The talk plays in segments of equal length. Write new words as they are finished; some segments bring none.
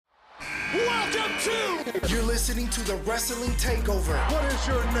You're listening to the Wrestling Takeover. What is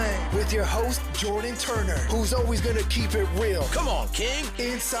your name? With your host, Jordan Turner, who's always going to keep it real. Come on, King.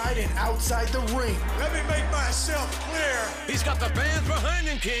 Inside and outside the ring. Let me make myself clear. He's got the fans behind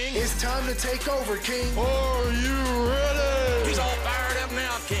him, King. It's time to take over, King. Are you ready? He's all fired up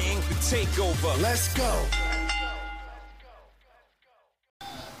now, King. The Takeover. Let's go.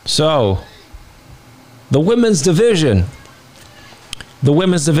 So, the women's division. The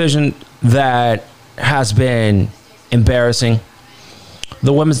women's division that has been embarrassing.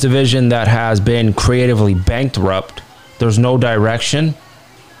 The women's division that has been creatively bankrupt. There's no direction.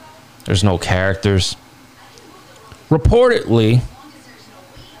 There's no characters. Reportedly,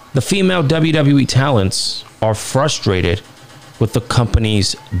 the female WWE talents are frustrated with the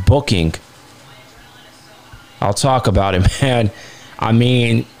company's booking. I'll talk about it, man. I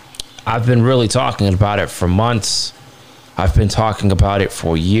mean, I've been really talking about it for months. I've been talking about it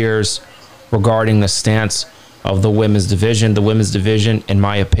for years regarding the stance of the women's division. The women's division, in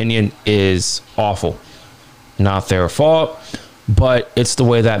my opinion, is awful. Not their fault, but it's the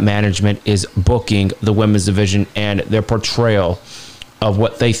way that management is booking the women's division and their portrayal of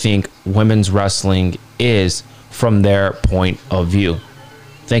what they think women's wrestling is from their point of view.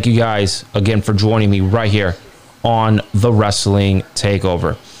 Thank you guys again for joining me right here on the Wrestling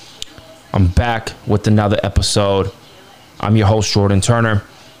Takeover. I'm back with another episode. I'm your host, Jordan Turner,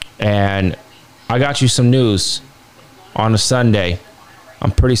 and I got you some news on a Sunday.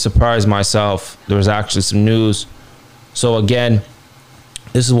 I'm pretty surprised myself. There was actually some news. So again,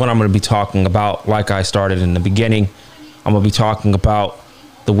 this is what I'm going to be talking about. Like I started in the beginning, I'm going to be talking about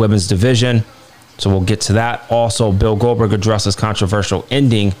the women's division. So we'll get to that. Also, Bill Goldberg addresses controversial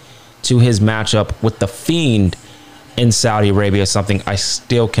ending to his matchup with The Fiend in Saudi Arabia, something I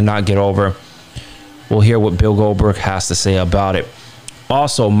still cannot get over. We'll hear what Bill Goldberg has to say about it.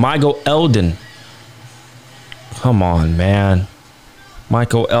 Also, Michael Elgin. Come on, man.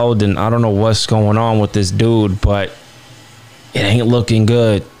 Michael Elgin, I don't know what's going on with this dude, but it ain't looking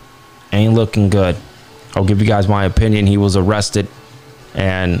good. Ain't looking good. I'll give you guys my opinion. He was arrested,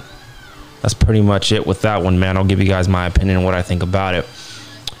 and that's pretty much it with that one, man. I'll give you guys my opinion and what I think about it.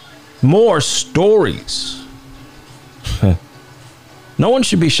 More stories. No one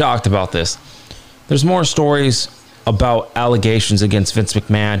should be shocked about this. There's more stories about allegations against Vince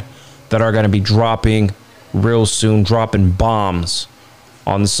McMahon that are going to be dropping real soon, dropping bombs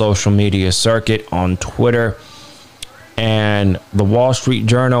on the social media circuit, on Twitter. And the Wall Street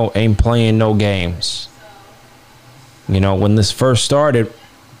Journal ain't playing no games. You know, when this first started,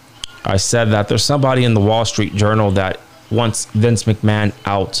 I said that there's somebody in the Wall Street Journal that wants Vince McMahon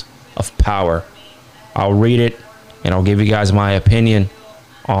out of power. I'll read it and I'll give you guys my opinion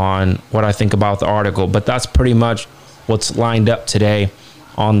on what I think about the article. But that's pretty much what's lined up today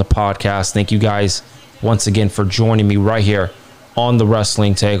on the podcast. Thank you guys once again for joining me right here on the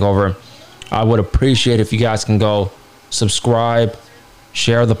Wrestling Takeover. I would appreciate if you guys can go subscribe,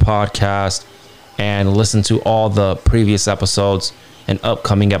 share the podcast, and listen to all the previous episodes and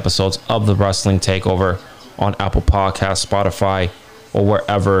upcoming episodes of the Wrestling Takeover on Apple Podcasts, Spotify, or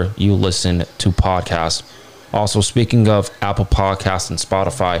wherever you listen to podcasts. Also, speaking of Apple Podcasts and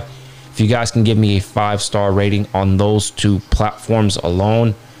Spotify, if you guys can give me a 5-star rating on those two platforms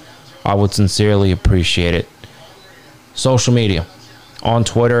alone, I would sincerely appreciate it. Social media. On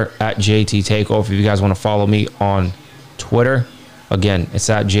Twitter, at JT Takeover. If you guys want to follow me on Twitter, again, it's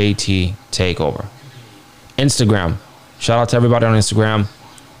at JT Takeover. Instagram. Shout out to everybody on Instagram.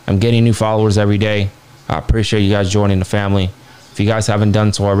 I'm getting new followers every day. I appreciate you guys joining the family. If you guys haven't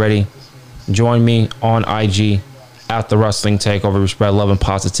done so already, join me on IG at the Wrestling Takeover. We spread love and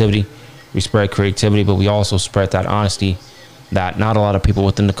positivity. We spread creativity, but we also spread that honesty that not a lot of people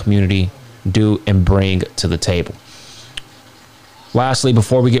within the community do and bring to the table. Lastly,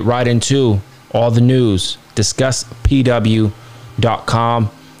 before we get right into all the news,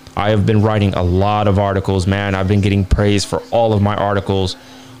 DiscussPW.com. I have been writing a lot of articles, man. I've been getting praise for all of my articles.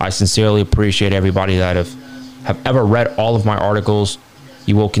 I sincerely appreciate everybody that have ever read all of my articles.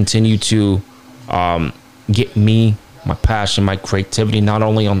 You will continue to get me, my passion, my creativity, not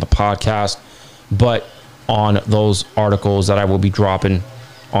only on the podcast, but on those articles that I will be dropping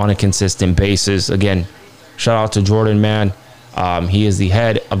on a consistent basis. Again, shout out to Jordan, man. He is the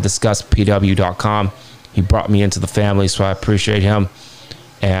head of DiscussPW.com. He brought me into the family, so I appreciate him.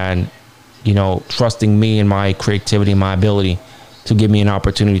 And, you know, trusting me and my creativity and my ability to give me an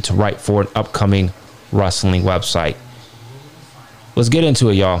opportunity to write for an upcoming wrestling website. Let's get into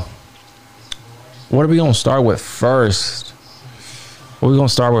it, y'all. What are we going to start with first?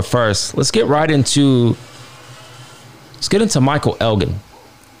 Let's get into Michael Elgin.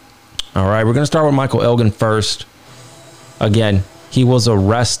 All right, we're going to start with Michael Elgin first. Again, he was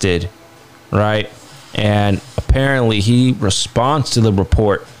arrested, right? And apparently he responds to the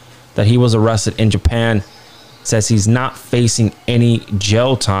report that he was arrested in Japan, says he's not facing any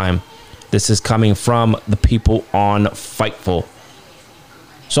jail time. This is coming from the people on Fightful.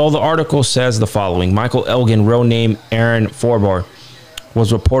 So the article says the following. Michael Elgin, real name Aaron Forbor,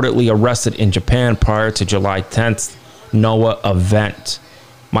 was reportedly arrested in Japan prior to July 10th Noah event.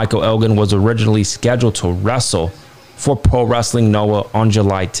 Michael Elgin was originally scheduled to wrestle for Pro Wrestling Noah on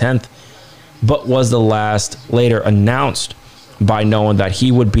July 10th, but was the last later announced by Noah that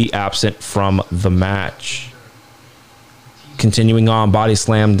he would be absent from the match. Continuing on,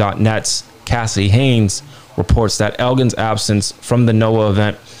 Bodyslam.net's Cassidy Haynes reports that Elgin's absence from the Noah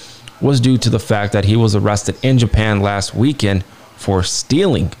event was due to the fact that he was arrested in Japan last weekend for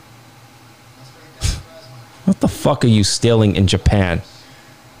stealing. What the fuck are you stealing in Japan?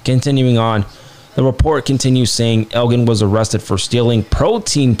 Continuing on, the report continues saying Elgin was arrested for stealing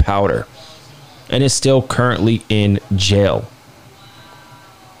protein powder and is still currently in jail.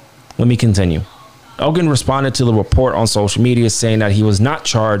 Let me continue. Elgin responded to the report on social media saying that he was not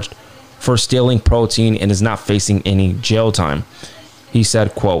charged for stealing protein and is not facing any jail time. He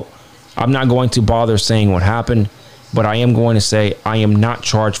said, quote, "I'm not going to bother saying what happened, but I am going to say I am not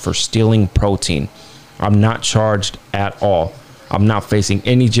charged for stealing protein. I'm not charged at all. I'm not facing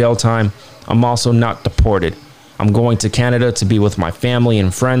any jail time. I'm also not deported. I'm going to Canada to be with my family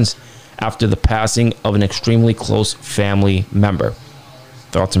and friends after the passing of an extremely close family member."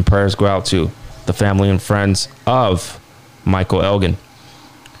 Thoughts and prayers go out to the family and friends of Michael Elgin.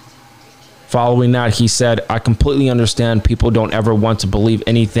 Following that, he said, "I completely understand people don't ever want to believe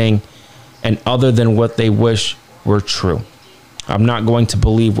anything and other than what they wish were true. I'm not going to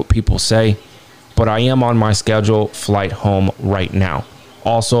believe what people say, but I am on my scheduled flight home right now.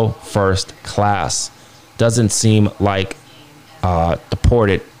 Also, first class. Doesn't seem like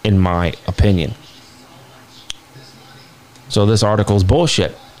deported in my opinion." So this article is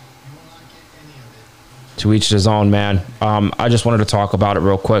bullshit. To each his own, man. I just wanted to talk about it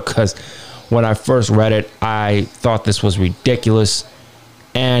real quick because when I first read it, I thought this was ridiculous.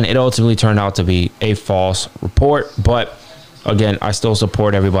 And it ultimately turned out to be a false report. But again, I still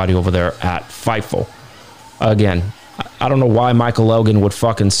support everybody over there at Fightful. Again, I don't know why Michael Elgin would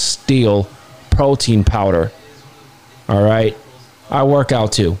fucking steal protein powder. All right. I work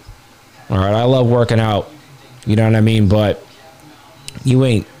out too. All right. I love working out. You know what I mean? But you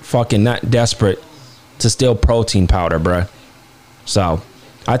ain't fucking that desperate to steal protein powder, bruh. So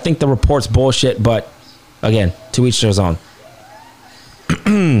I think the report's bullshit. But again, to each their own.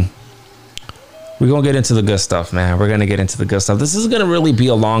 We're going to get into the good stuff, man. We're going to get into the good stuff. This is going to really be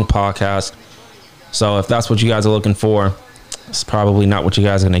a long podcast. So if that's what you guys are looking for, it's probably not what you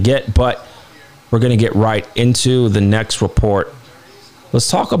guys are going to get. But we're going to get right into the next report. Let's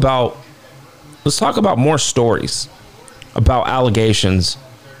talk about more stories about allegations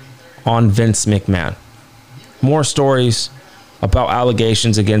on Vince McMahon. More stories about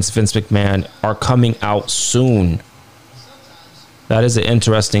allegations against Vince McMahon are coming out soon. That is an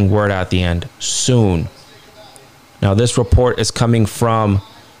interesting word at the end. Soon. Now, this report is coming from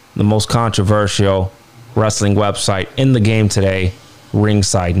the most controversial wrestling website in the game today,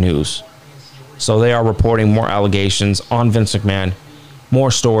 Ringside News. So they are reporting more allegations on Vince McMahon.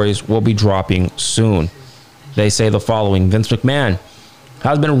 More stories will be dropping soon. They say the following. Vince McMahon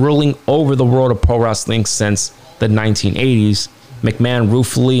has been ruling over the world of pro wrestling since the 1980s. McMahon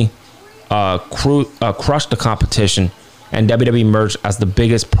ruthlessly crushed the competition, and WWE emerged as the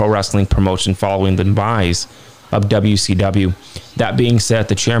biggest pro wrestling promotion following the demise of WCW. That being said,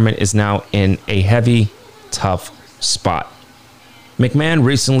 the chairman is now in a heavy, tough spot. McMahon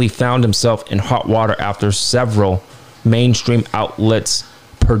recently found himself in hot water after several mainstream outlets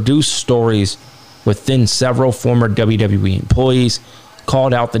produced stories within several former WWE employees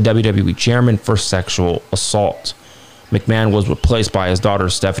called out the WWE chairman for sexual assault. McMahon was replaced by his daughter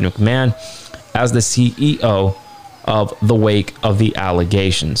Stephanie McMahon as the CEO of the wake of the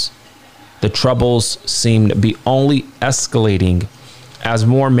allegations. The troubles seem to be only escalating as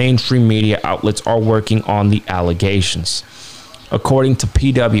more mainstream media outlets are working on the allegations. According to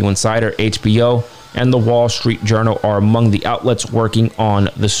PW Insider, HBO and the Wall Street Journal are among the outlets working on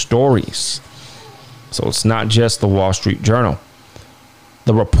the stories. So it's not just the Wall Street Journal.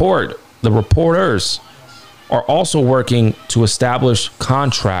 The reporters are also working to establish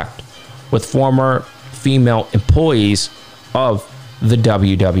contract with former female employees of the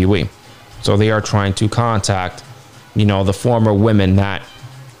WWE. So they are trying to contact, the former women that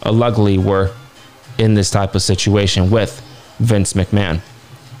allegedly were in this type of situation with Vince McMahon.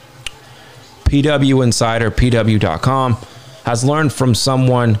 PW Insider, PW.com, has learned from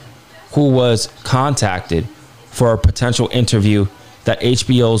someone who was contacted for a potential interview that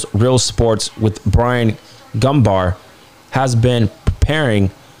HBO's Real Sports with Brian Gumbar has been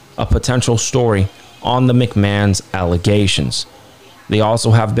preparing a potential story on the McMahon's allegations. They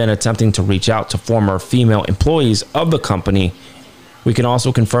also have been attempting to reach out to former female employees of the company. We can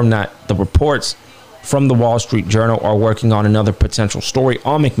also confirm that the reports from the Wall Street Journal are working on another potential story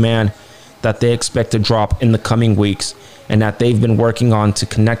on McMahon that they expect to drop in the coming weeks, and that they've been working on to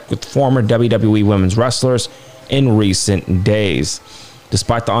connect with former WWE women's wrestlers in recent days.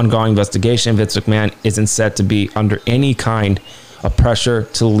 Despite the ongoing investigation, Vince McMahon isn't said to be under any kind of pressure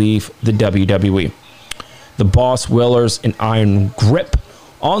to leave the WWE. The Boss Willers an iron grip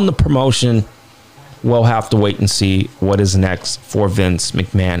on the promotion. We'll have to wait and see what is next for Vince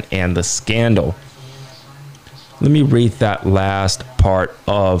McMahon and the scandal. Let me read that last part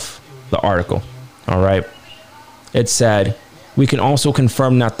of the article. All right. It said, we can also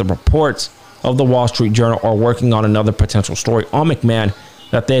confirm that the reports of the Wall Street Journal are working on another potential story on McMahon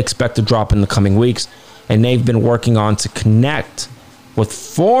that they expect to drop in the coming weeks, and they've been working on to connect with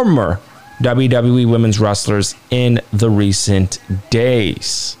former WWE women's wrestlers in the recent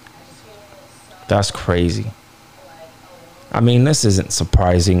days. That's crazy. I mean, this isn't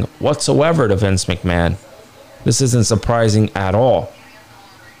surprising whatsoever to Vince McMahon. This isn't surprising at all.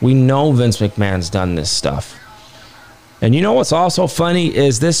 We know Vince McMahon's done this stuff. And you know what's also funny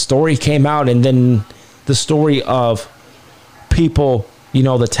is this story came out, and then the story of people, you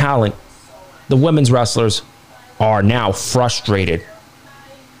know, the talent, the women's wrestlers are now frustrated.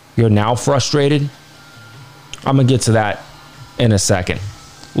 You're now frustrated? I'm going to get to that in a second.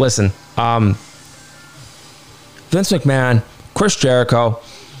 Listen, Vince McMahon, Chris Jericho,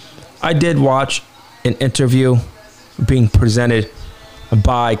 I did watch an interview being presented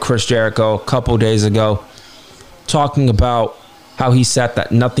by Chris Jericho a couple days ago, talking about how he said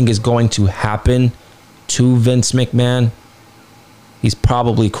that nothing is going to happen to Vince McMahon. He's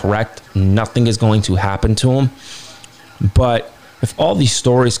probably correct. Nothing is going to happen to him. But if all these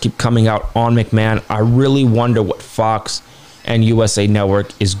stories keep coming out on McMahon, I really wonder what Fox and USA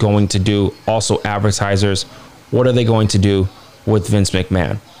Network is going to do. Also, advertisers, what are they going to do with Vince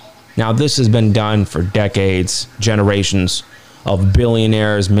McMahon? Now, this has been done for decades, generations of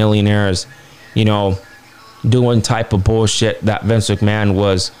billionaires, millionaires, you know, doing type of bullshit that Vince McMahon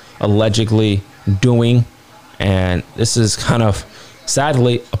was allegedly doing. And this is kind of,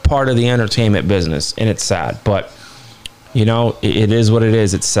 sadly, a part of the entertainment business, and it's sad. But, you know, it is what it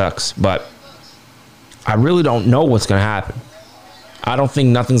is. It sucks. But I really don't know what's going to happen. I don't think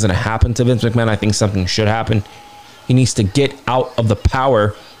nothing's going to happen to Vince McMahon. I think something should happen. He needs to get out of the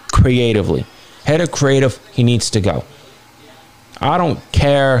power creatively. Head of creative, he needs to go. I don't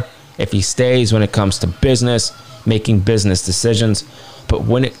care if he stays when it comes to business, making business decisions, but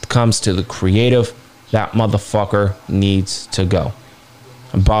when it comes to the creative, that motherfucker needs to go.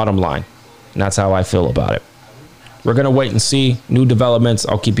 Bottom line. And that's how I feel about it. We're going to wait and see new developments.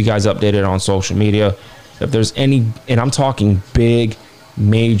 I'll keep you guys updated on social media. If there's any, and I'm talking big,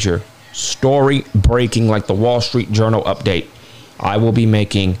 major, story breaking like the Wall Street Journal update, I will be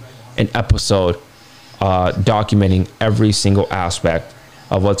making an episode documenting every single aspect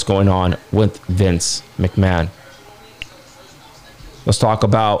of what's going on with Vince McMahon. Let's talk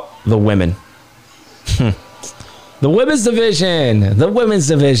about the women. The women's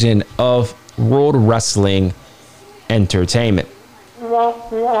division of World Wrestling Entertainment.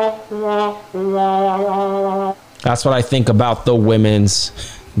 That's what I think about the women's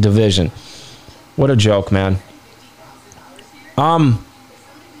division. What a joke, man.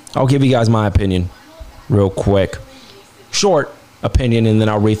 I'll give you guys my opinion real quick. Short opinion, and then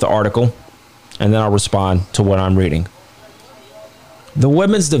I'll read the article, and then I'll respond to what I'm reading. The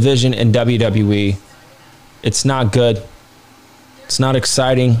women's division in WWE, it's not good. It's not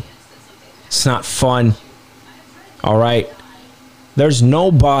exciting. It's not fun. All right. There's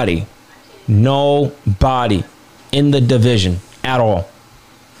nobody in the division at all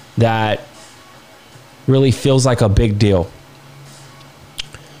that really feels like a big deal.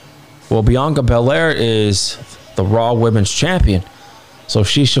 Well, Bianca Belair is the Raw Women's Champion, so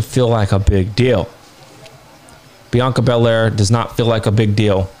she should feel like a big deal. Bianca Belair does not feel like a big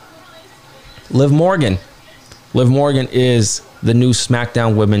deal. Liv Morgan is the new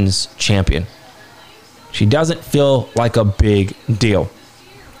SmackDown Women's Champion. She doesn't feel like a big deal.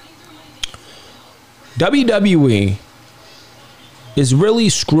 WWE is really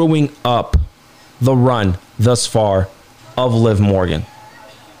screwing up the run thus far of Liv Morgan.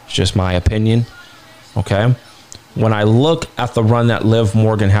 It's just my opinion. Okay. when I look at the run that Liv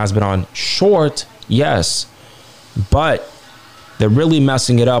Morgan has been on, short, yes, but they're really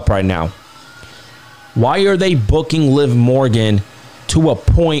messing it up right now. Why are they booking Liv Morgan to a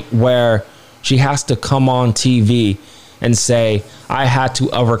point where she has to come on TV and say, I had to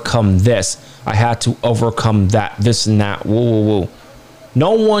overcome this, I had to overcome that, this and that, woo, woo, woo.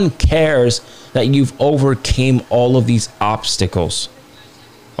 No one cares that you've overcame all of these obstacles,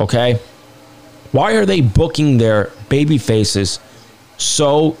 okay? Why are they booking their baby faces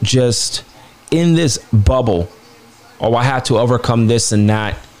so just in this bubble? Oh, I had to overcome this and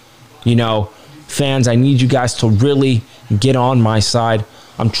that. You know, fans, I need you guys to really get on my side.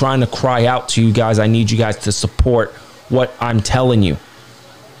 I'm trying to cry out to you guys. I need you guys to support what I'm telling you.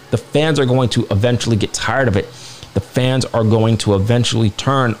 The fans are going to eventually get tired of it. The fans are going to eventually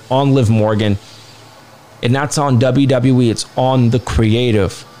turn on Liv Morgan. And that's on WWE. It's on the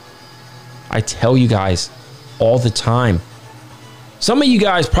creative. I tell you guys all the time. Some of you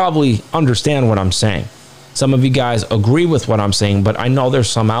guys probably understand what I'm saying. Some of you guys agree with what I'm saying, but I know there's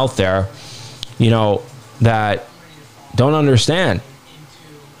some out there, you know, that don't understand.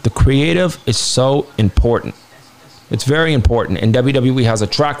 The creative is so important. It's very important. And WWE has a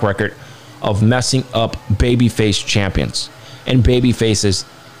track record of messing up babyface champions and babyfaces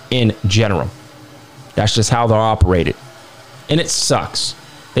in general. That's just how they're operated. And it sucks.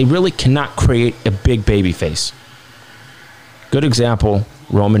 They really cannot create a big babyface. Good example,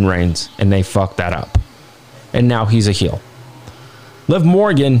 Roman Reigns, and they fucked that up. And now he's a heel. Liv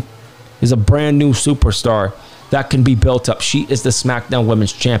Morgan is a brand new superstar that can be built up. She is the SmackDown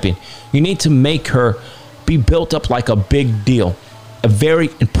Women's Champion. You need to make her be built up like a big deal. A very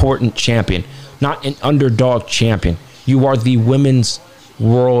important champion, not an underdog champion. You are the Women's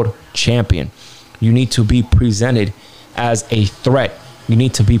World Champion. You need to be presented as a threat. You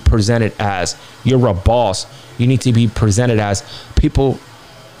need to be presented as you're a boss. You need to be presented as people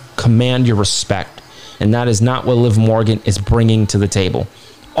command your respect. And that is not what Liv Morgan is bringing to the table.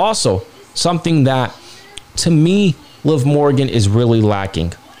 Also, something that, to me, Liv Morgan is really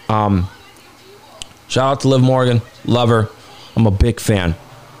lacking. Shout out to Liv Morgan. Love her. I'm a big fan.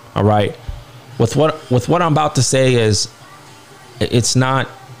 All right. With what I'm about to say is,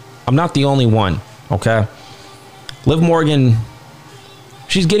 I'm not the only one. Okay. Liv Morgan,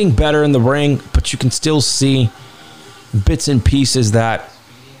 she's getting better in the ring, but you can still see bits and pieces that,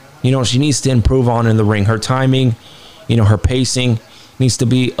 you know, she needs to improve on in the ring. Her timing, you know, her pacing needs to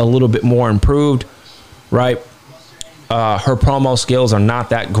be a little bit more improved, right? Her promo skills are not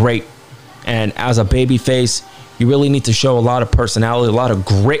that great. And as a babyface, you really need to show a lot of personality, a lot of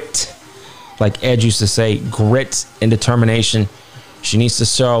grit. Like Edge used to say, grit and determination. She needs to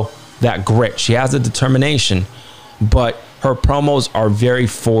show that grit. She has the determination, but her promos are very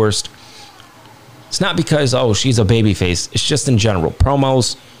forced. It's not because, oh, she's a babyface. It's just in general.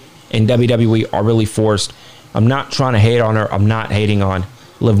 Promos in WWE are really forced. I'm not trying to hate on her. I'm not hating on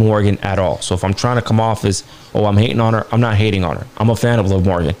Liv Morgan at all. So if I'm trying to come off as, oh, I'm hating on her, I'm not hating on her. I'm a fan of Liv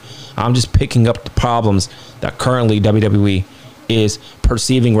Morgan. I'm just picking up the problems that currently WWE is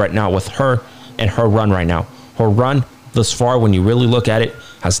perceiving right now with her and her run right now. Her run thus far, when you really look at it,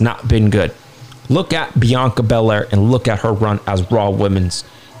 has not been good. Look at Bianca Belair and look at her run as Raw Women's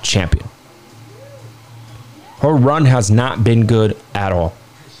Champion. Her run has not been good at all.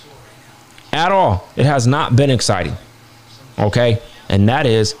 At all. It has not been exciting. Okay? And that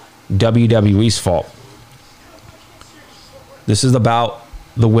is WWE's fault. This is about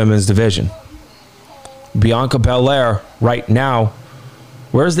the women's division. Bianca Belair right now,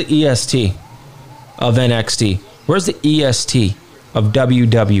 where's the EST of NXT? Where's the EST of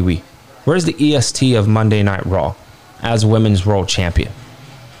WWE? Where's the EST of Monday Night Raw as Women's World Champion?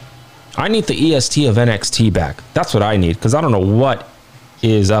 I need the EST of NXT back. That's what I need, because I don't know what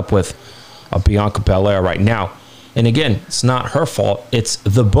is up with Bianca Belair right now. And again, it's not her fault. It's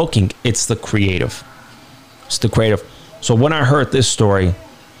the booking. It's the creative. It's the creative. So when I heard this story,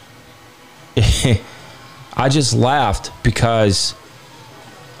 I just laughed, because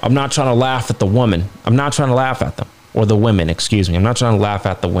I'm not trying to laugh at the woman. I'm not trying to laugh at them. Or the women, excuse me. I'm not trying to laugh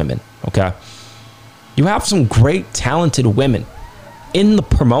at the women, okay? You have some great, talented women in the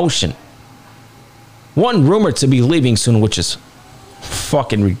promotion. One rumored to be leaving soon, which is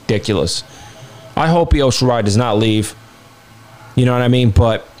fucking ridiculous. I hope Io Shirai does not leave. You know what I mean?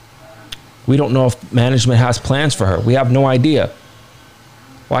 But we don't know if management has plans for her. We have no idea.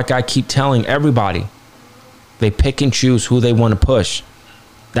 Like I keep telling everybody, they pick and choose who they want to push.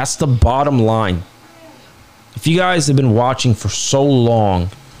 That's the bottom line. If you guys have been watching for so long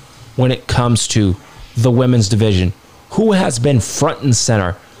when it comes to the women's division, who has been front and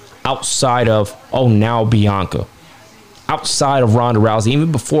center outside of, oh, now Bianca? outside of Ronda Rousey,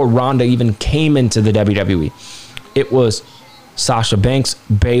 even before Ronda even came into the WWE. It was Sasha Banks,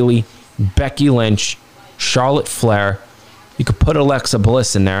 Bayley, Becky Lynch, Charlotte Flair. You could put Alexa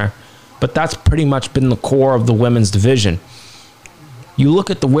Bliss in there, but that's pretty much been the core of the women's division. You look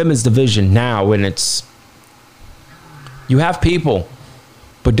at the women's division now, and you have people,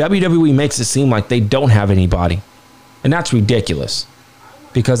 but WWE makes it seem like they don't have anybody. And that's ridiculous,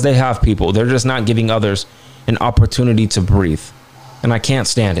 because they have people. They're just not giving others an opportunity to breathe. And I can't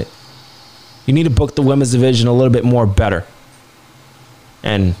stand it. You need to book the women's division a little bit more better.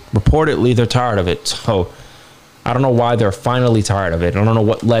 And reportedly, they're tired of it. So I don't know why they're finally tired of it. I don't know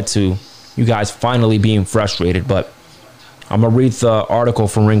what led to you guys finally being frustrated, but I'm going to read the article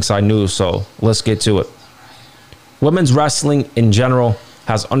from Ringside News, so let's get to it. Women's wrestling in general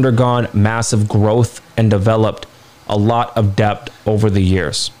has undergone massive growth and developed a lot of depth over the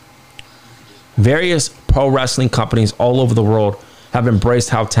years. Various pro wrestling companies all over the world have embraced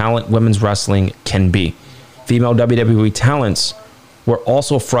how talented women's wrestling can be. Female WWE talents were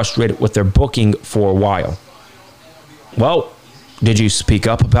also frustrated with their booking for a while. Well, did you speak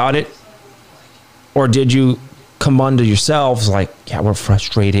up about it? Or did you come unto yourselves like, yeah, we're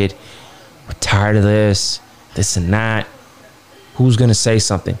frustrated, we're tired of this and that? Who's going to say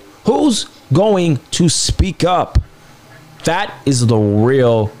something? Who's going to speak up? That is the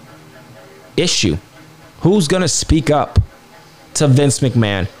real issue. Who's going to speak up to Vince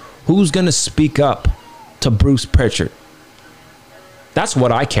McMahon? Who's going to speak up to Bruce Pritchard? That's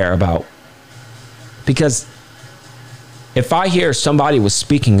what I care about. Because if I hear somebody was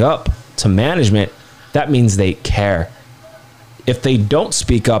speaking up to management, that means they care. If they don't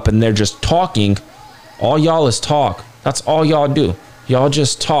speak up and they're just talking, all y'all is talk. That's all y'all do. Y'all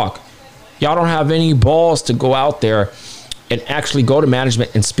just talk. Y'all don't have any balls to go out there and actually go to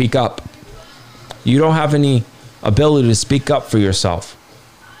management and speak up. You don't have any ability to speak up for yourself.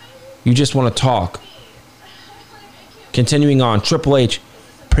 You just want to talk. Continuing on, Triple H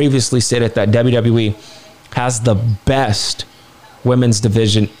previously stated that WWE has the best women's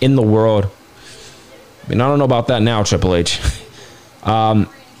division in the world. I mean, I don't know about that now, Triple H.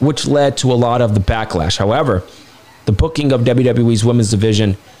 Which led to a lot of the backlash. However, the booking of WWE's women's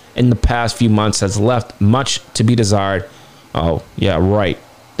division in the past few months has left much to be desired. Oh, yeah, right.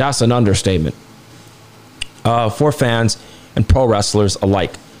 That's an understatement. For fans and pro wrestlers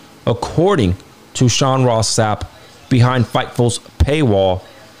alike. According to Sean Ross Sapp, behind Fightful's paywall,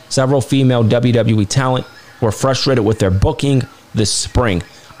 several female WWE talent were frustrated with their booking this spring.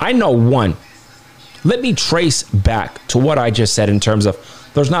 I know one. Let me trace back to what I just said in terms of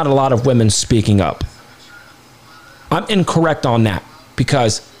there's not a lot of women speaking up. I'm incorrect on that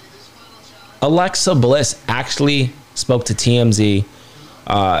because Alexa Bliss actually spoke to TMZ.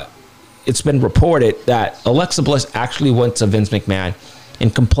 It's been reported that Alexa Bliss actually went to Vince McMahon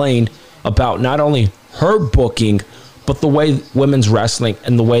and complained about not only her booking, but the way women's wrestling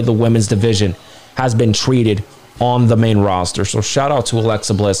and the way the women's division has been treated on the main roster. So shout out to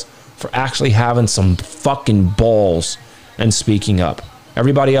Alexa Bliss for actually having some fucking balls and speaking up.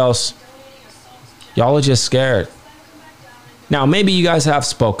 Everybody else, y'all are just scared. Now, maybe you guys have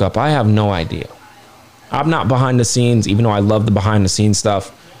spoke up. I have no idea. I'm not behind the scenes, even though I love the behind the scenes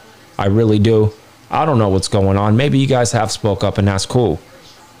stuff. I really do. I don't know what's going on. Maybe you guys have spoke up and that's cool.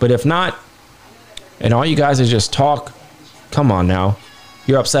 But if not, and all you guys are just talk, come on now.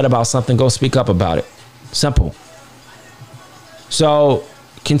 You're upset about something, go speak up about it. Simple. So,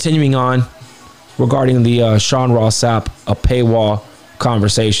 continuing on regarding the Sean Ross Sapp, a paywall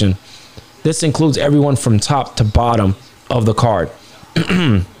conversation. This includes everyone from top to bottom of the card.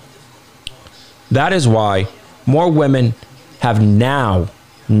 That is why more women have now,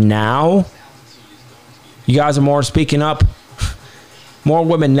 you guys are more speaking up. More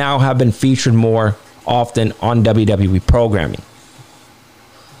women now have been featured more often on WWE programming.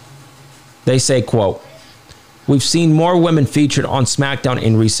 They say, quote, "We've seen more women featured on SmackDown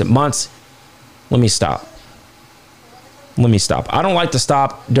in recent months." Let me stop. I don't like to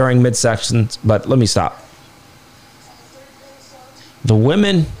stop during midsections, but let me stop. The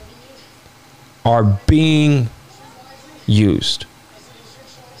women are being used.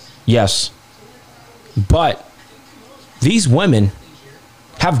 Yes. But these women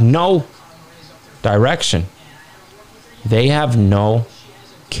have no direction. They have no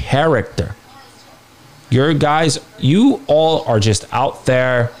character. Your guys, you all are just out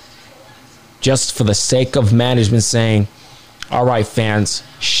there just for the sake of management saying, all right, fans,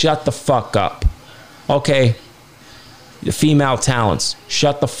 shut the fuck up. Okay, the female talents,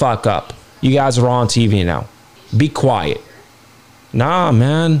 shut the fuck up. You guys are on TV now. Be quiet. Nah,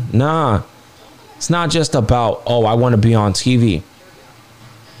 man, nah. It's not just about, oh, I want to be on TV.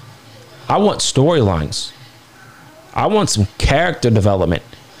 I want storylines. I want some character development.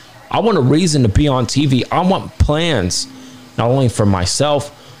 I want a reason to be on TV. I want plans, not only for myself,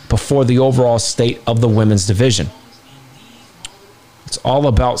 but for the overall state of the women's division. It's all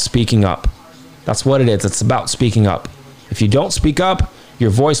about speaking up. That's what it is. It's about speaking up. If you don't speak up, your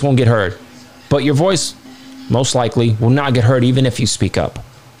voice won't get heard. But your voice, most likely, will not get heard even if you speak up.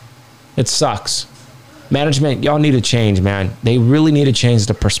 It sucks. Management, y'all need to change, man. They really need to change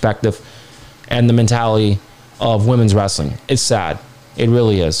the perspective and the mentality of women's wrestling. It's sad. It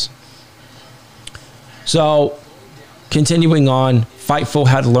really is. So, continuing on, Fightful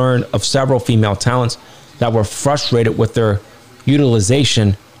had learned of several female talents that were frustrated with their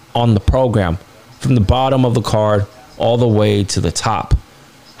utilization on the program, from the bottom of the card all the way to the top.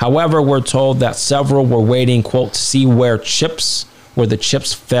 However, we're told that several were waiting, quote, to see where the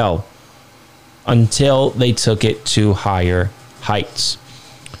chips fell until they took it to higher heights.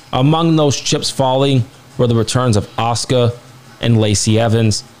 Among those chips falling were the returns of Asuka and Lacey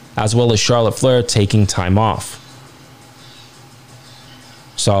Evans, as well as Charlotte Flair taking time off.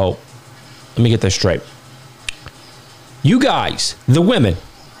 So, let me get this straight. You guys, the women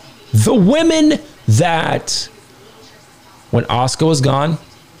that when Asuka was gone,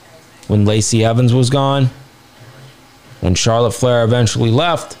 when Lacey Evans was gone, when Charlotte Flair eventually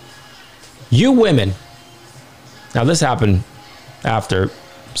left, you women, now this happened after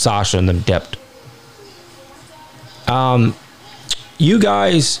Sasha and them dipped. You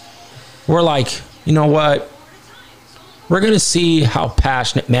guys were like, you know what? We're going to see how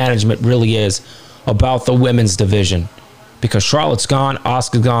passionate management really is about the women's division. Because Charlotte's gone,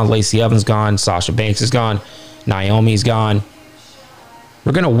 Asuka's gone, Lacey Evans gone, Sasha Banks is gone, Naomi's gone.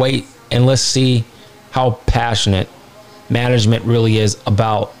 We're going to wait and let's see how passionate management really is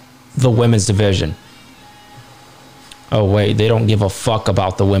about the women's division. Oh, wait, they don't give a fuck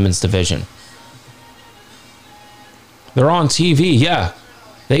about the women's division. They're on TV, yeah.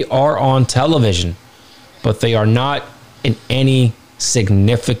 They are on television, but they are not in any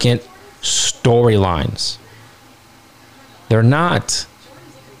significant storylines. They're not.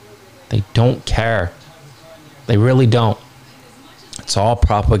 They don't care. They really don't. It's all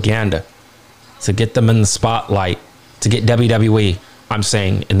propaganda to get them in the spotlight, to get WWE, I'm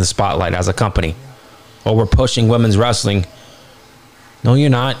saying, in the spotlight as a company. Or we're pushing women's wrestling. No, you're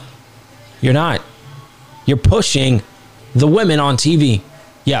not. You're not. You're pushing the women on TV.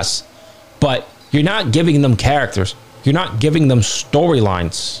 Yes. But you're not giving them characters. You're not giving them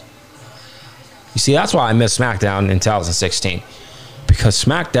storylines. You see, that's why I missed SmackDown in 2016. Because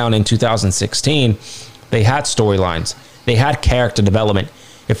SmackDown in 2016, they had storylines. They had character development.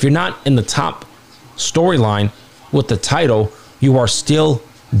 If you're not in the top storyline with the title, you are still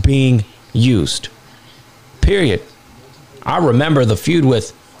being used. Period. I remember the feud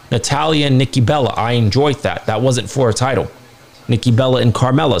with Natalya and Nikki Bella. I enjoyed that. That wasn't for a title. Nikki Bella and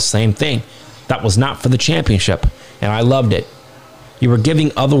Carmella, same thing. That was not for the championship. And I loved it. You were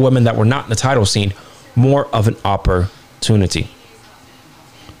giving other women that were not in the title scene more of an opportunity.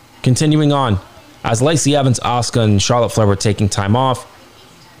 Continuing on, as Lacey Evans, Asuka, and Charlotte Flair were taking time off,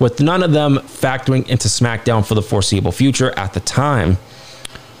 with none of them factoring into SmackDown for the foreseeable future at the time,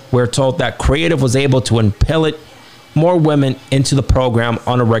 we're told that creative was able to impellate more women into the program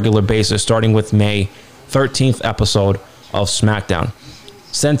on a regular basis, starting with May 13th episode of SmackDown.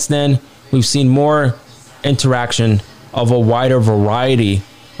 Since then, we've seen more interaction of a wider variety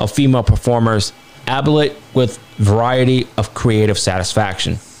of female performers, albeit with variety of creative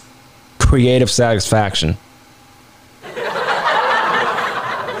satisfaction. Creative satisfaction.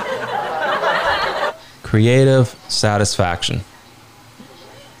 Creative satisfaction.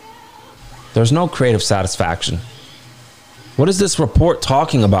 There's no creative satisfaction. What is this report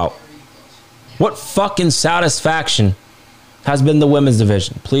talking about? What fucking satisfaction has been the women's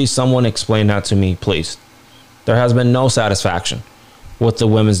division? Please, someone explain that to me, please. There has been no satisfaction with the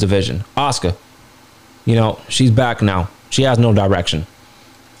women's division. Asuka, you know, she's back now. She has no direction.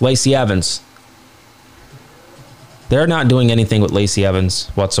 Lacey Evans. They're not doing anything with Lacey Evans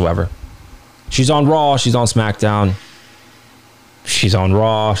whatsoever. She's on Raw. She's on SmackDown. She's on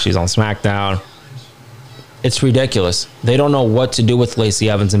Raw. She's on SmackDown. It's ridiculous. They don't know what to do with Lacey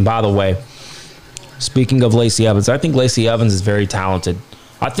Evans. And by the way, speaking of Lacey Evans, I think Lacey Evans is very talented.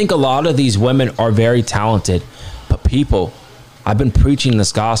 I think a lot of these women are very talented. But people, I've been preaching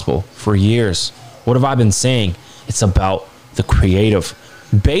this gospel for years. What have I been saying? It's about the creative.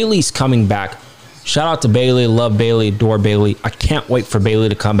 Bayley's coming back. Shout out to Bayley. Love Bayley. Adore Bayley. I can't wait for Bayley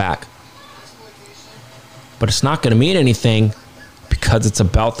to come back. But it's not going to mean anything because it's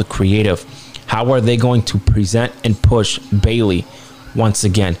about the creative. How are they going to present and push Bayley once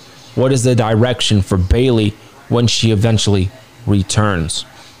again? What is the direction for Bayley when she eventually returns?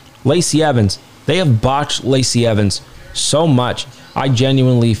 Lacey Evans, they have botched Lacey Evans so much. I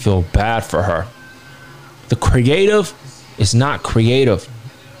genuinely feel bad for her. The creative is not creative.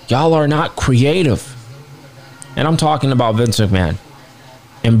 Y'all are not creative. And I'm talking about Vince McMahon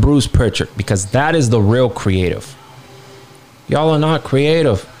and Bruce Pritchard, because that is the real creative. Y'all are not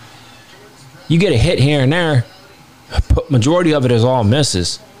creative. You get a hit here and there, but majority of it is all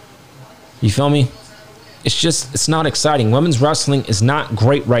misses. You feel me? It's not exciting. Women's wrestling is not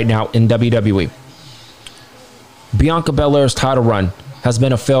great right now in WWE. Bianca Belair's title run has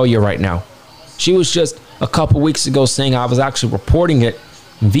been a failure right now. She was just a couple weeks ago saying, I was actually reporting it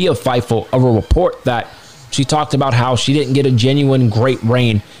via Fightful, of a report that she talked about how she didn't get a genuine great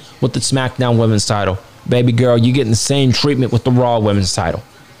reign with the SmackDown Women's title. Baby girl, you're getting the same treatment with the Raw Women's title.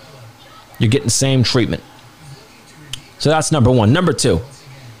 You're getting the same treatment. So that's number one. Number two,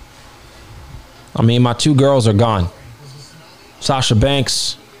 I mean, my two girls are gone. Sasha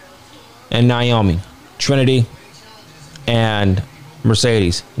Banks and Naomi. Trinity and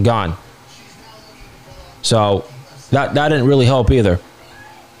Mercedes, gone. So that didn't really help either.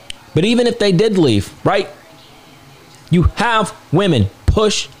 But even if they did leave, right? You have women.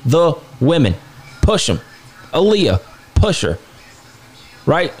 Push the women. Push them. Aaliyah, push her.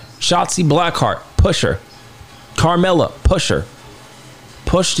 Right? Shotzi Blackheart, push her. Carmella, push her.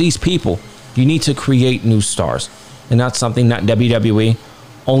 Push these people. You need to create new stars. And that's something that WWE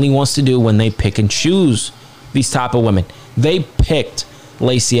only wants to do when they pick and choose these type of women. They picked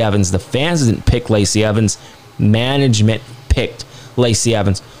Lacey Evans. The fans didn't pick Lacey Evans. Management picked Lacey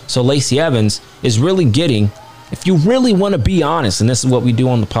Evans. So Lacey Evans is really getting, if you really want to be honest, and this is what we do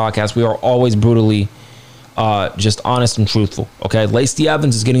on the podcast, we are always brutally just honest and truthful. Okay, Lacey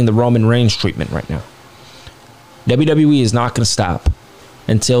Evans is getting the Roman Reigns treatment right now. WWE is not going to stop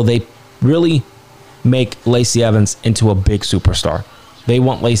until they really make Lacey Evans into a big superstar. They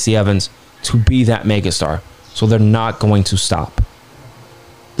want Lacey Evans to be that megastar. So they're not going to stop.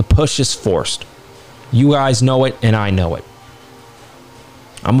 The push is forced. You guys know it, and I know it.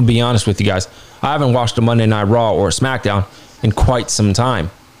 I'm going to be honest with you guys. I haven't watched a Monday Night Raw or a SmackDown in quite some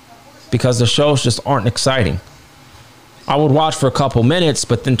time because the shows just aren't exciting. I would watch for a couple minutes,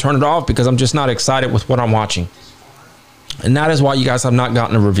 but then turn it off because I'm just not excited with what I'm watching. And that is why you guys have not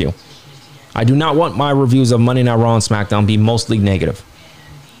gotten a review. I do not want my reviews of Monday Night Raw and SmackDown to be mostly negative.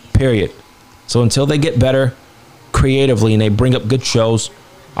 Period. So until they get better creatively and they bring up good shows,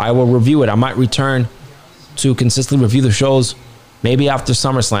 I will review it. I might return to consistently review the shows maybe after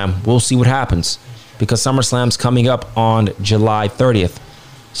SummerSlam. We'll see what happens because SummerSlam's coming up on July 30th.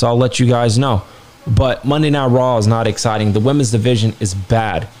 So I'll let you guys know. But Monday Night Raw is not exciting. The women's division is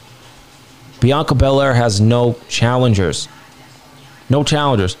bad. Bianca Belair has no challengers. No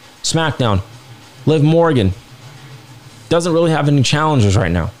challengers. SmackDown, Liv Morgan doesn't really have any challengers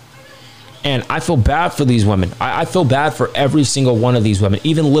right now. And I feel bad for these women. I feel bad for every single one of these women.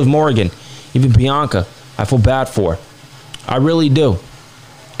 Even Liv Morgan, even Bianca, I feel bad for. I really do.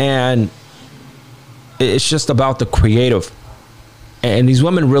 And it's just about the creative. And these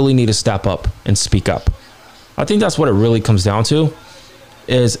women really need to step up and speak up. I think that's what it really comes down to,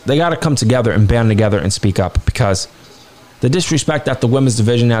 is they got to come together and band together and speak up, because the disrespect that the women's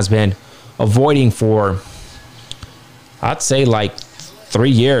division has been avoiding for, I'd say, like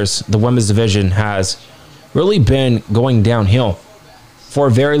 3 years, the women's division has really been going downhill for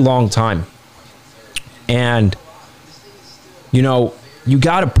a very long time. And, you know, you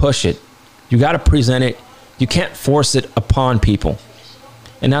got to push it. You got to present it. You can't force it upon people.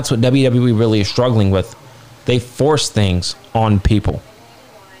 And that's what WWE really is struggling with. They force things on people.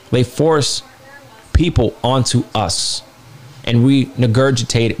 They force people onto us. And we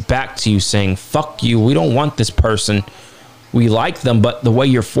regurgitate it back to you saying, fuck you, we don't want this person. We like them, but the way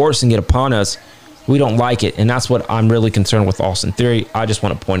you're forcing it upon us, we don't like it. And that's what I'm really concerned with Austin Theory. I just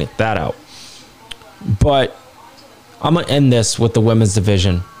want to point that out. But I'm going to end this with the women's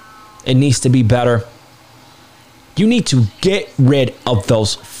division. It needs to be better. You need to get rid of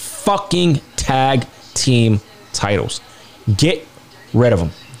those fucking tag team titles. Get rid of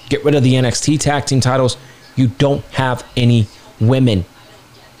them. Get rid of the NXT tag team titles. You don't have any women.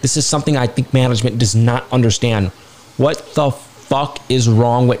 This is something I think management does not understand. What the fuck is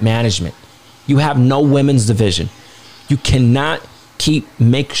wrong with management? You have no women's division. You cannot keep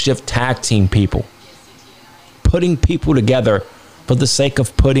makeshift tag team people. Putting people together for the sake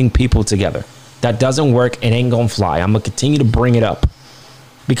of putting people together. That doesn't work. It ain't gonna fly. I'm gonna continue to bring it up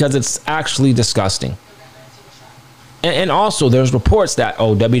because it's actually disgusting. And also, there's reports that,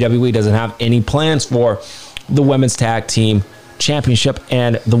 WWE doesn't have any plans for the Women's Tag Team Championship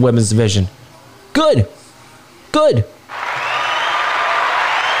and the Women's Division. Good. Good.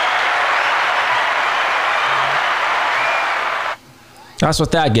 That's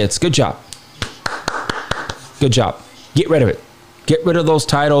what that gets. Good job. Good job. Get rid of it. Get rid of those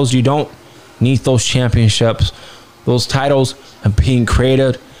titles. You don't need those championships. Those titles are being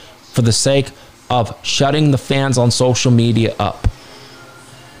created for the sake of shutting the fans on social media up.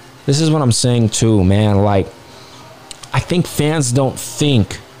 This is what I'm saying too, man. Like, I think fans don't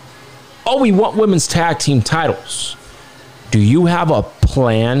think, we want women's tag team titles. Do you have a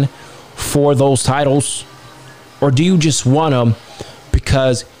plan for those titles? Or do you just want them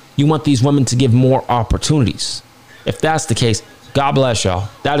because you want these women to give more opportunities? If that's the case, God bless y'all.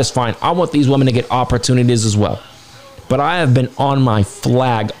 That is fine. I want these women to get opportunities as well. But I have been on my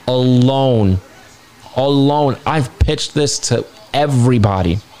flag alone. I've pitched this to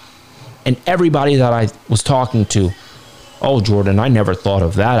everybody. And everybody that I was talking to, Jordan, I never thought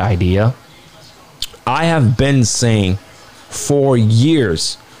of that idea. I have been saying for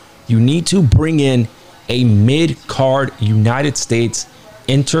years, you need to bring in a mid-card United States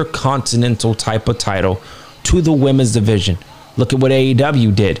Intercontinental type of title to the women's division. Look at what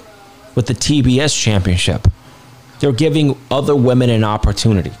AEW did with the TBS Championship. They're giving other women an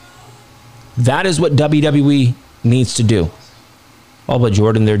opportunity. That is what WWE needs to do. But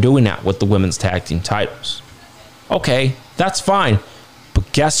Jordan, they're doing that with the women's tag team titles. Okay, that's fine.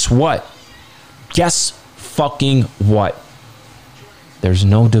 But guess what? Guess fucking what? There's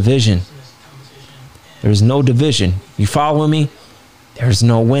no division. There's no division. You following me? There's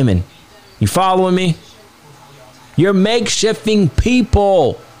no women. You following me? You're makeshifting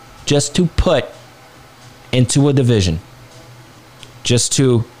people just to put into a division. Just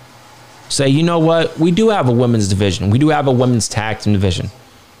to say, you know what? We do have a women's division. We do have a women's tag team division.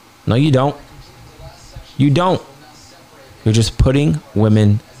 No, you don't. You don't. You're just putting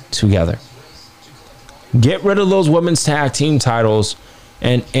women together. Get rid of those women's tag team titles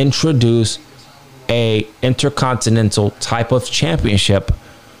and introduce a intercontinental type of championship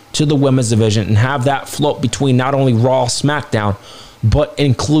to the women's division and have that float between not only Raw, SmackDown, but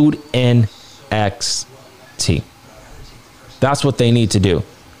include NXT. That's what they need to do.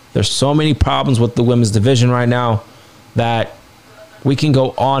 There's so many problems with the women's division right now that we can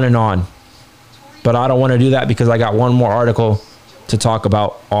go on and on. But I don't want to do that because I got one more article to talk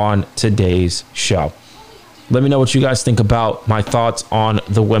about on today's show. Let me know what you guys think about my thoughts on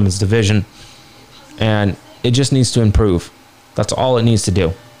the women's division. And it just needs to improve. That's all it needs to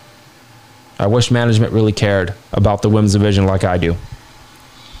do. I wish management really cared about the women's division like I do.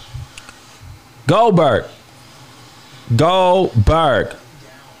 Goldberg. Goldberg.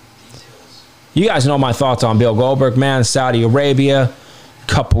 You guys know my thoughts on Bill Goldberg, man. Saudi Arabia, a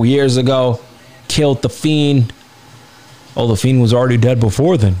couple years ago, killed The Fiend. The Fiend was already dead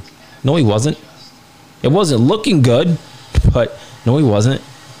before then. No, he wasn't. It wasn't looking good, but no, he wasn't.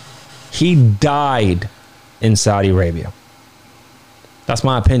 He died in Saudi Arabia. That's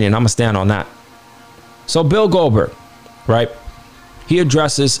my opinion. I'm going to stand on that. So Bill Goldberg, right? He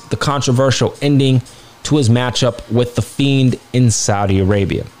addresses the controversial ending to his matchup with The Fiend in Saudi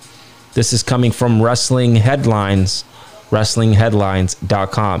Arabia. This is coming from Wrestling Headlines,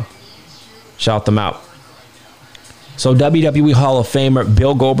 WrestlingHeadlines.com. Shout them out. So WWE Hall of Famer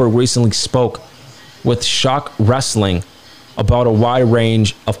Bill Goldberg recently spoke with Shock Wrestling about a wide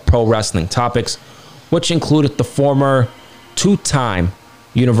range of pro wrestling topics, which included the former two-time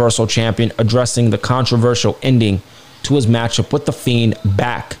Universal Champion addressing the controversial ending to his matchup with The Fiend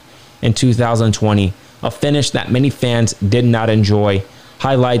back in 2020, a finish that many fans did not enjoy.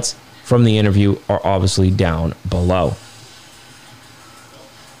 Highlights from the interview are obviously down below.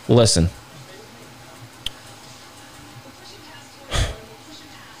 Listen.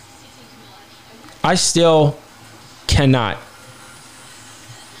 I still can't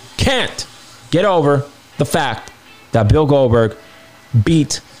get over the fact that Bill Goldberg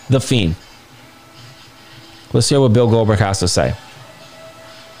beat The Fiend. Let's hear what Bill Goldberg has to say.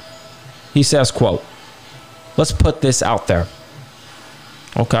 He says, quote, let's put this out there.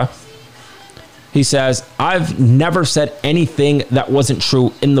 Okay. He says, I've never said anything that wasn't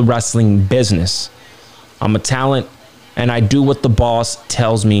true in the wrestling business. I'm a talent and I do what the boss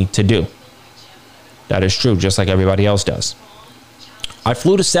tells me to do. That is true, just like everybody else does. I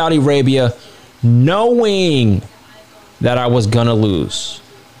flew to Saudi Arabia knowing that I was going to lose.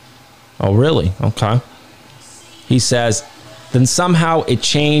 Oh, really? Okay. He says, then somehow it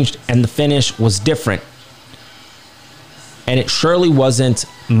changed and the finish was different. And it surely wasn't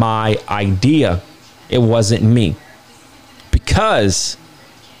my idea. It wasn't me. because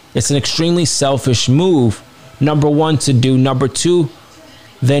it's an extremely selfish move, number one, to do. Number two,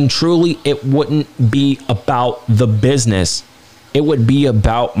 then truly it wouldn't be about the business. It would be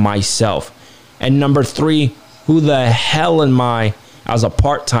about myself. And number three, who the hell am I as a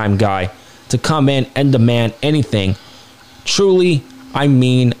part-time guy to come in and demand anything? Truly, I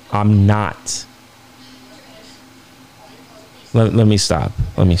mean, I'm not. Let me stop.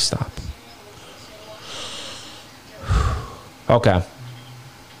 Okay.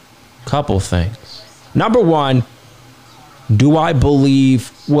 Couple things. Number one, do I believe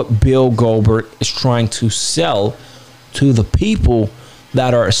what Bill Goldberg is trying to sell to the people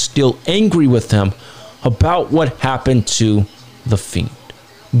that are still angry with him about what happened to The Fiend?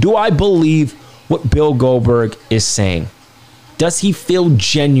 Do I believe what Bill Goldberg is saying? Does he feel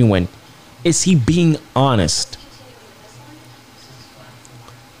genuine? Is he being honest?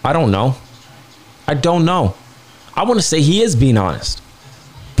 I don't know. I want to say he is being honest.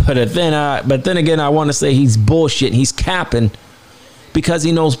 But then again, I want to say he's bullshit. He's capping because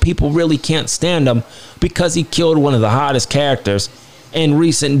he knows people really can't stand him because he killed one of the hottest characters in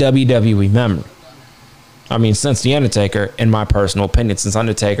recent WWE memory. I mean, since The Undertaker, in my personal opinion, since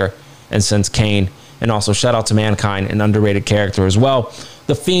Undertaker and since Kane, and also shout out to Mankind, an underrated character as well.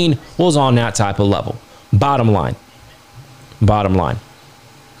 The Fiend was on that type of level. Bottom line.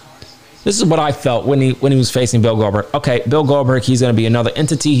 This is what I felt when he was facing Bill Goldberg. Okay, Bill Goldberg, he's going to be another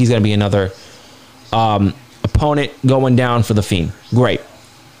entity. He's going to be another opponent going down for The Fiend. Great.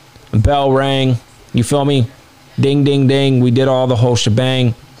 Bell rang. You feel me? Ding, ding, ding. We did all the whole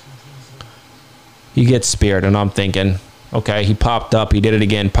shebang. He gets speared, and I'm thinking, okay, he popped up. He did it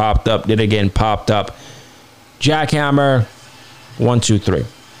again, popped up, did it again, popped up. Jackhammer, 1, 2, 3.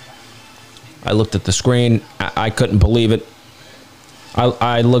 I looked at the screen. I couldn't believe it.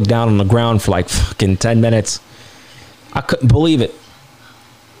 I looked down on the ground for like fucking 10 minutes. I couldn't believe it.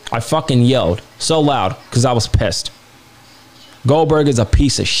 I fucking yelled so loud because I was pissed. Goldberg is a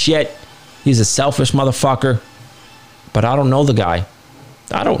piece of shit. He's a selfish motherfucker. But I don't know the guy.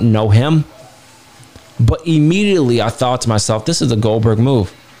 I don't know him. But immediately I thought to myself, this is a Goldberg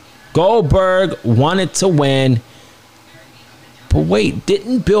move. Goldberg wanted to win. But wait,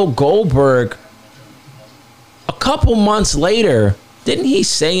 didn't Bill Goldberg, a couple months later, didn't he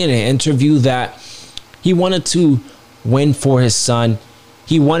say in an interview that he wanted to win for his son?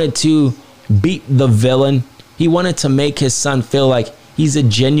 He wanted to beat the villain. He wanted to make his son feel like he's a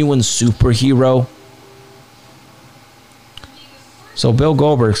genuine superhero. So Bill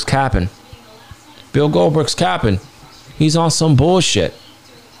Goldberg's capping. He's on some bullshit.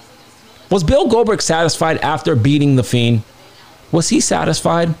 Was Bill Goldberg satisfied after beating The Fiend? Was he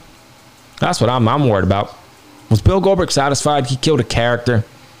satisfied? That's what I'm worried about. Was Bill Goldberg satisfied? He killed a character.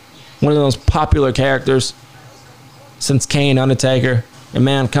 One of those popular characters since Kane, Undertaker, and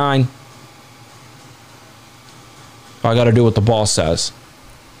Mankind. I got to do what the boss says.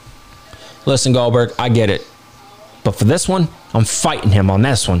 Listen, Goldberg, I get it. But for this one, I'm fighting him on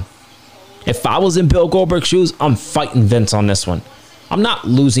this one. If I was in Bill Goldberg's shoes, I'm fighting Vince on this one. I'm not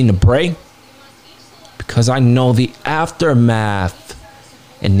losing to Bray because I know the aftermath.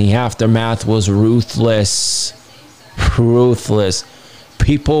 And the aftermath was ruthless. Ruthless.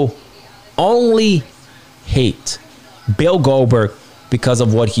 People only hate Bill Goldberg because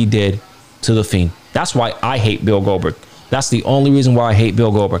of what he did to The Fiend. That's why I hate Bill Goldberg. That's the only reason why I hate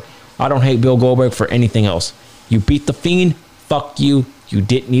Bill Goldberg. I don't hate Bill Goldberg for anything else. You beat The Fiend, fuck you. You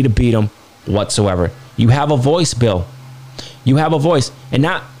didn't need to beat him whatsoever. You have a voice, Bill. You have a voice. And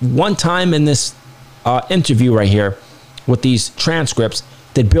not one time in this interview right here with these transcripts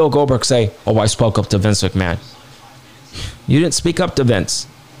did Bill Goldberg say, oh, I spoke up to Vince McMahon. You didn't speak up to Vince.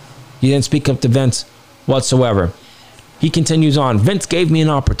 You didn't speak up to Vince whatsoever. He continues on. Vince gave me an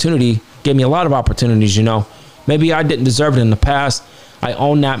opportunity, gave me a lot of opportunities, you know. Maybe I didn't deserve it in the past. I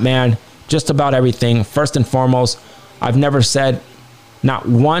own that man, just about everything. First and foremost, I've never said not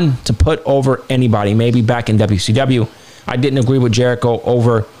one to put over anybody. Maybe back in WCW, I didn't agree with Jericho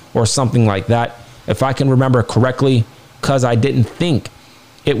over or something like that. If I can remember correctly, because I didn't think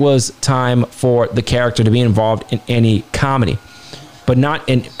it was time for the character to be involved in any comedy. But not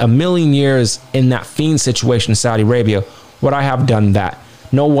in a million years in that Fiend situation in Saudi Arabia would I have done that.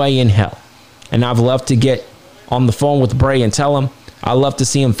 No way in hell. And I've loved to get on the phone with Bray and tell him I love to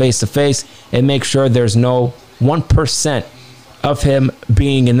see him face to face and make sure there's no 1% of him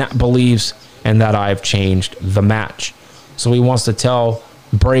being in that beliefs and that I've changed the match. So he wants to tell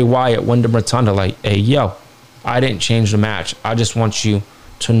Bray Wyatt, Wyndham Rotunda, like, hey, yo, I didn't change the match. I just want you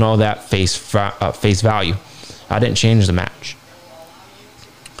to know that face value. I didn't change the match.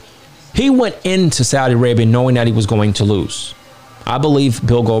 He went into Saudi Arabia knowing that he was going to lose. I believe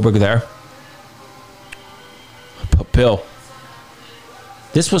Bill Goldberg there. But Bill,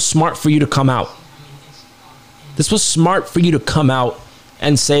 this was smart for you to come out. This was smart for you to come out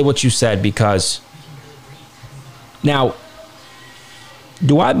and say what you said, because now,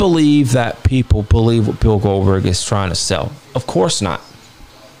 do I believe that people believe what Bill Goldberg is trying to sell? Of course not.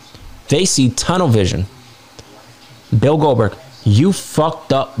 They see tunnel vision. Bill Goldberg, you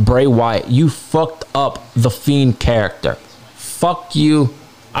fucked up Bray Wyatt. You fucked up the Fiend character. Fuck you.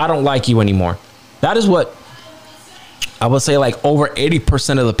 I don't like you anymore. That is what I would say like over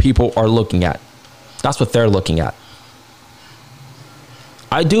 80% of the people are looking at. That's what they're looking at.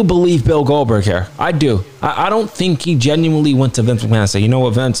 I do believe Bill Goldberg here. I do. I don't think he genuinely went to Vince McMahon and said, you know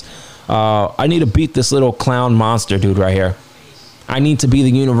what, Vince, I need to beat this little clown monster dude right here. I need to be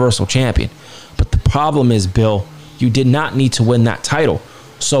the Universal Champion. But the problem is, Bill, you did not need to win that title.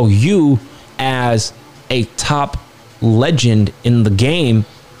 So you, as a top legend in the game,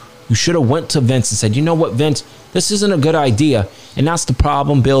 you should have went to Vince and said, you know what, Vince, this isn't a good idea. And that's the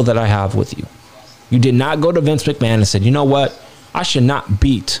problem, Bill, that I have with you. You did not go to Vince McMahon and said, you know what, I should not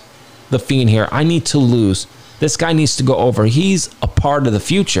beat the Fiend here. I need to lose. This guy needs to go over. He's a part of the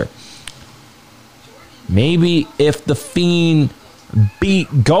future. Maybe if the Fiend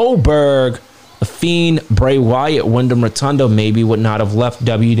beat Goldberg, the Fiend, Bray Wyatt, Wyndham Rotunda maybe would not have left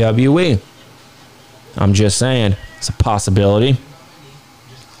WWE. I'm just saying, it's a possibility.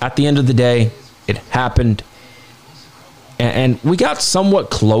 At the end of the day, it happened. And we got somewhat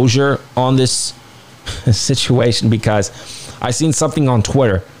closure on this situation, because I seen something on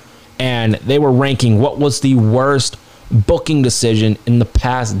Twitter and they were ranking what was the worst booking decision in the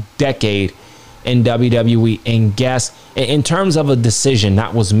past decade in WWE. And guess, in terms of a decision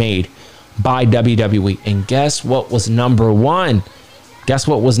that was made by WWE, and guess what was number one? Guess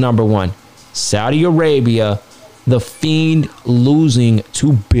what was number one? Saudi Arabia, the Fiend losing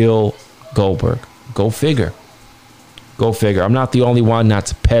to Bill Goldberg. Go figure. Go figure. I'm not the only one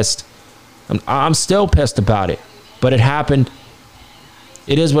that's pissed. I'm still pissed about it, but it happened.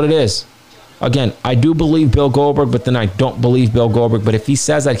 It is what it is. Again, I do believe Bill Goldberg, but then I don't believe Bill Goldberg. But if he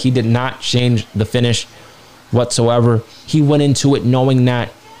says that he did not change the finish whatsoever, he went into it knowing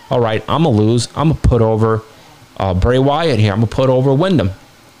that, all right, I'm going to lose. I'm going to put over Bray Wyatt here. I'm going to put over Wyndham.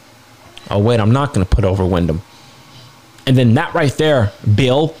 Oh, wait, I'm not going to put over Wyndham. And then that right there,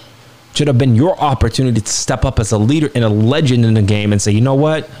 Bill, should have been your opportunity to step up as a leader and a legend in the game and say, you know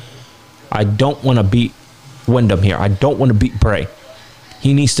what? I don't want to beat Wyndham here. I don't want to beat Bray.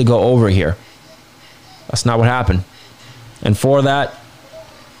 He needs to go over here. That's not what happened. And for that,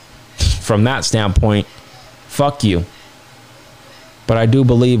 from that standpoint, fuck you. But I do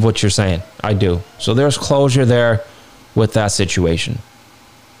believe what you're saying. I do. So there's closure there with that situation.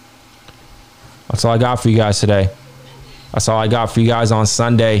 That's all I got for you guys today. That's all I got for you guys on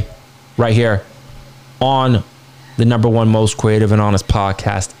Sunday, right here on the #1 most creative and honest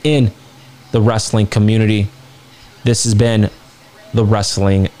podcast in the wrestling community. This has been the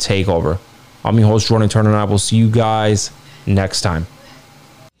Wrestling Takeover. I'm your host, Jordan Turner, and I will see you guys next time.